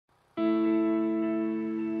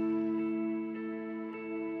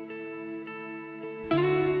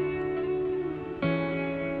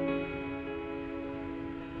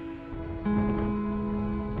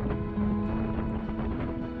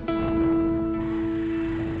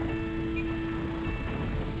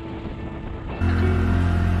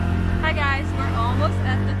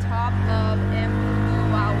top of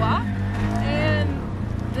Ambuluwawa, and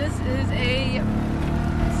this is a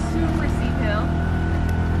super steep hill.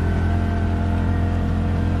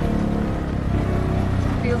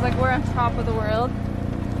 Feels like we're on top of the world.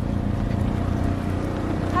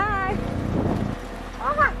 Hi!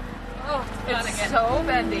 Ah. Oh, it's so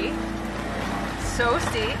bendy, so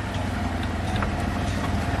steep.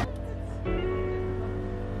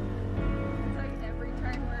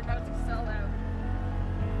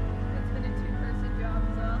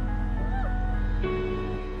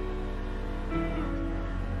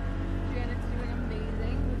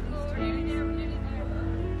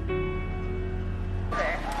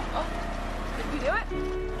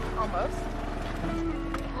 Almost.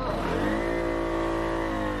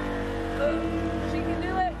 She can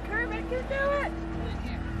do it. Kermit can do it.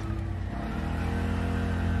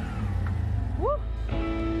 Woo.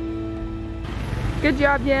 Good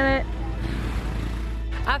job, Janet.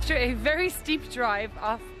 After a very steep drive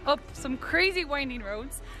up some crazy winding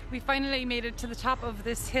roads, we finally made it to the top of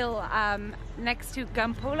this hill next to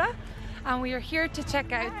Gampola, and we are here to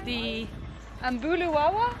check out the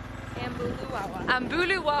Ambuluwawa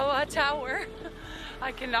Tower.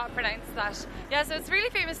 I cannot pronounce that. Yeah, so it's a really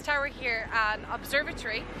famous tower here, an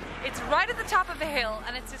observatory. It's right at the top of a hill,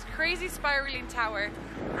 and it's this crazy spiraling tower.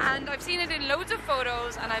 And I've seen it in loads of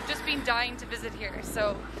photos, and I've just been dying to visit here.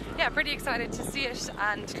 So yeah, pretty excited to see it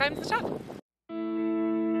and climb to the top.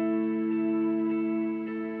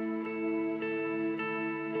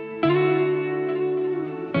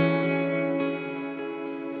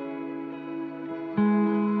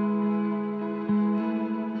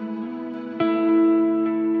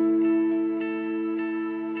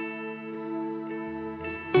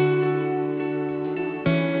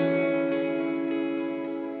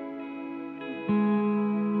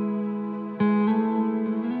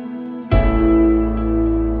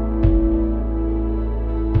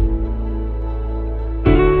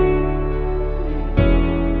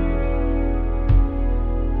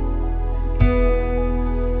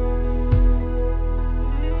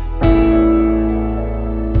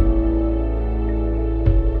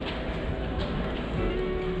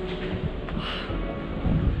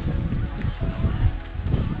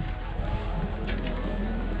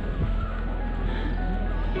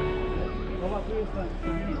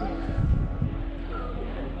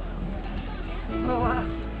 Oh wow.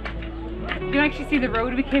 You can actually see the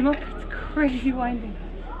road we came up. It's crazy winding.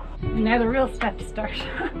 And now the real steps start.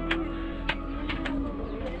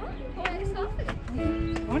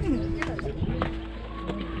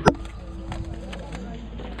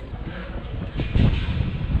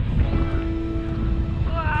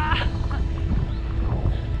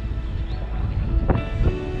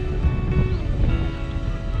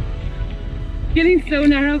 Getting so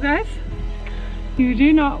narrow, guys. You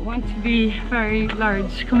do not want to be very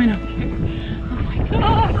large coming up here. Oh my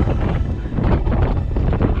god!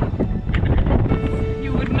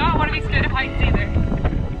 You would not want to be scared of heights either.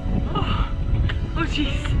 Oh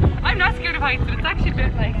jeez. I'm not scared of heights, but it's actually a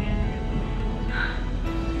bit like...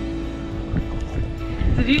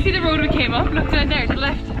 So do you see the road we came up? Look down there to the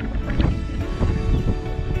left.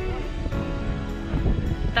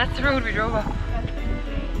 That's the road we drove up.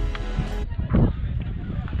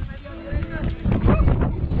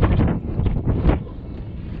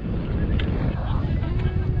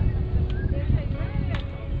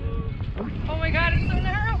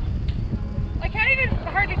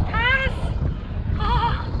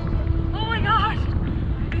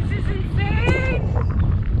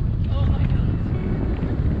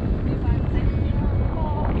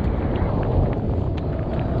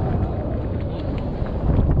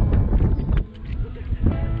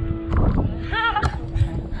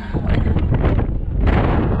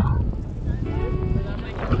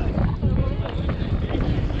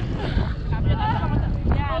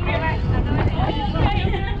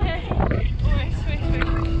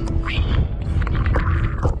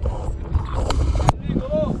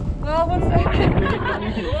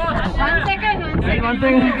 One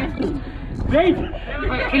second. Wait!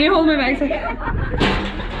 Can you hold my bag a second?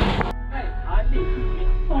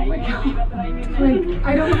 Oh my god. Like, I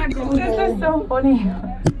don't want to go. This is so funny.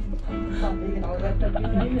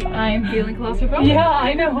 I'm feeling claustrophobic. Yeah,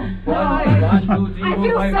 I know. Hi. I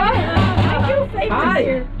feel sad. I feel safe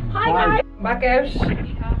here. Hi guys. Back out.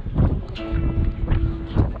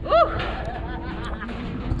 Ooh.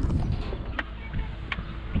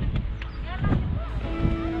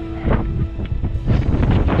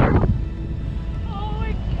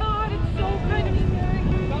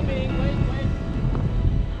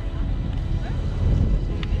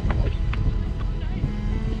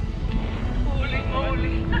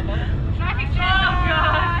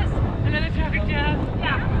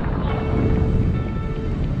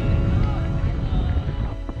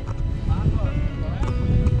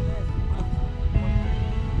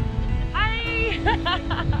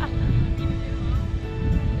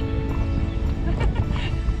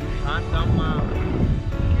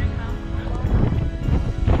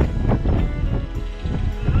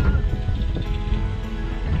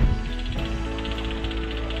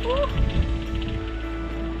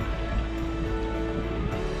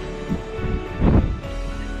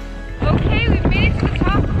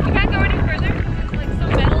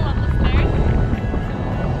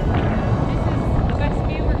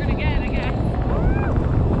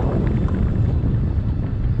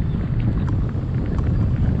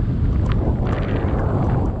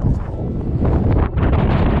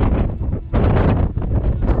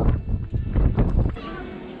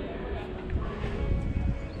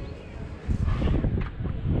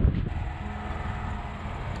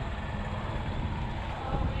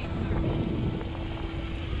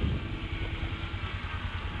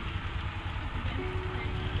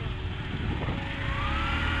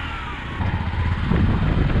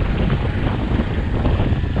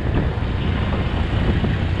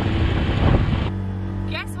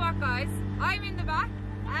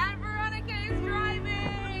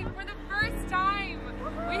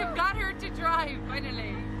 alive,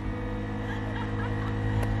 finally.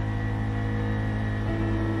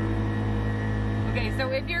 Okay, so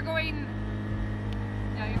if you're going...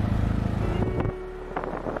 No, you're...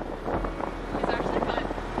 It's actually fun.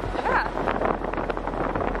 Yeah.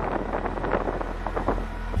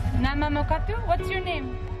 Namamokatu, what's your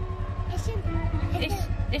name?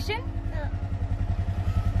 Ishin?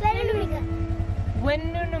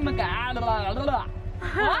 Wenunumaga.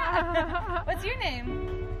 What? What's your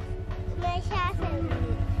name?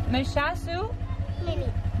 Mishasu?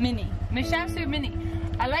 Mini. Mishasu Mini.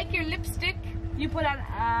 I like your lipstick. You put on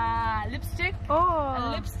lipstick. Oh.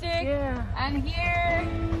 A lipstick. Yeah. And here.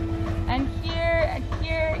 And here. And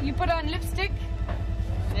here. You put on lipstick.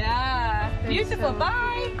 Yeah. Beautiful. So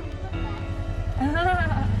bye.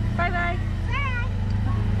 Bye bye.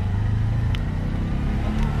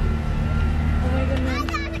 Oh my goodness.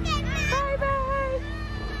 Bye bye.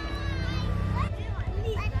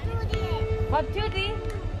 What to do?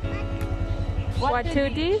 What to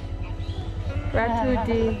do?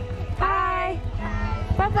 Ratudi. Bye.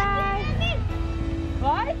 Bye bye.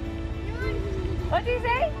 What? What do you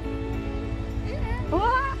say?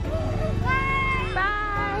 What?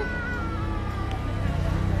 Bye.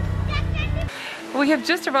 We have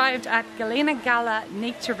just arrived at Newenham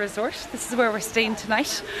Nature Resort. This is where we're staying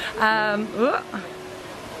tonight.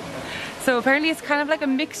 So apparently it's kind of like a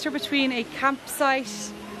mixture between a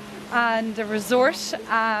campsite and a resort.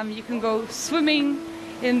 You can go swimming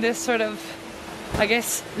in this sort of, I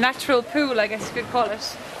guess, natural pool, I guess you could call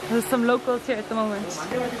it. There's some locals here at the moment.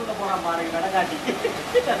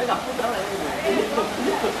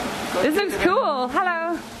 This looks cool.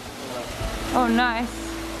 Hello. Oh, nice.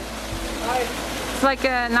 It's like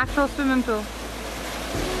a natural swimming pool.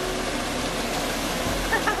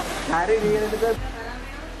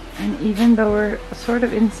 And even though we're sort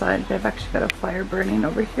of inside, they've actually got a fire burning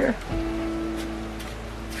over here.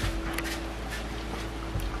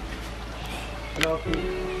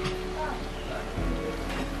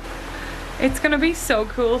 It's gonna be so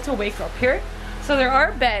cool to wake up here. So there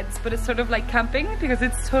are beds, but it's sort of like camping because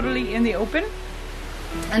it's totally in the open.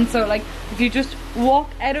 And so like if you just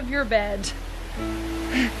walk out of your bed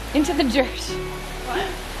into the dirt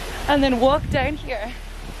and then walk down here,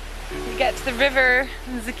 you get to the river.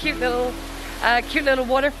 There's a cute little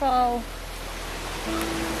waterfall.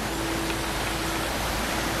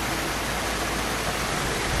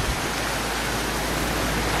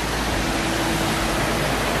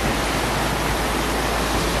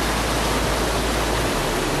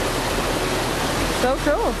 So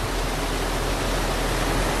cool.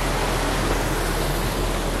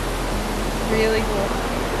 Really cool.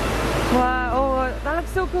 Wow, oh, that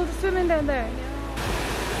looks so cool to swim in down there.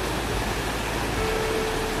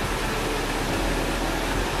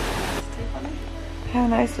 How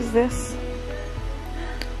nice is this?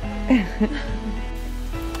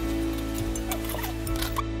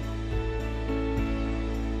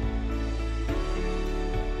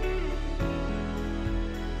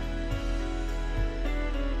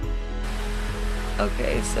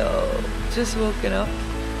 Okay, so just woken up.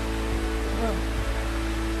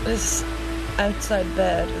 This outside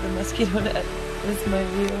bed with a mosquito net is my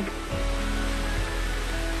view.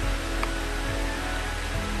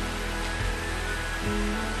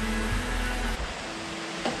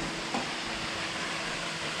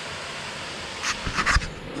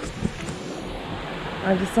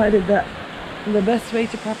 I decided that the best way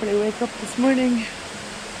to properly wake up this morning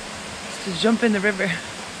is to jump in the river.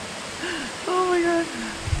 Oh my god.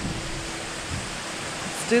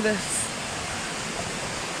 Let's do this.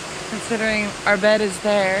 Considering our bed is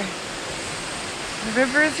there, the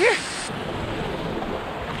river is here.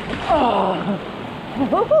 Oh.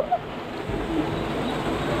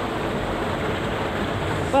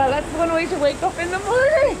 Well, that's one way to wake up in the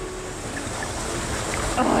morning.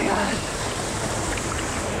 Oh my god.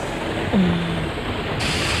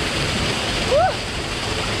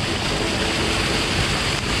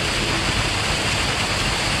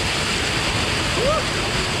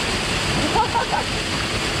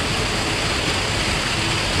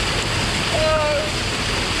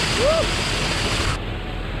 Oh.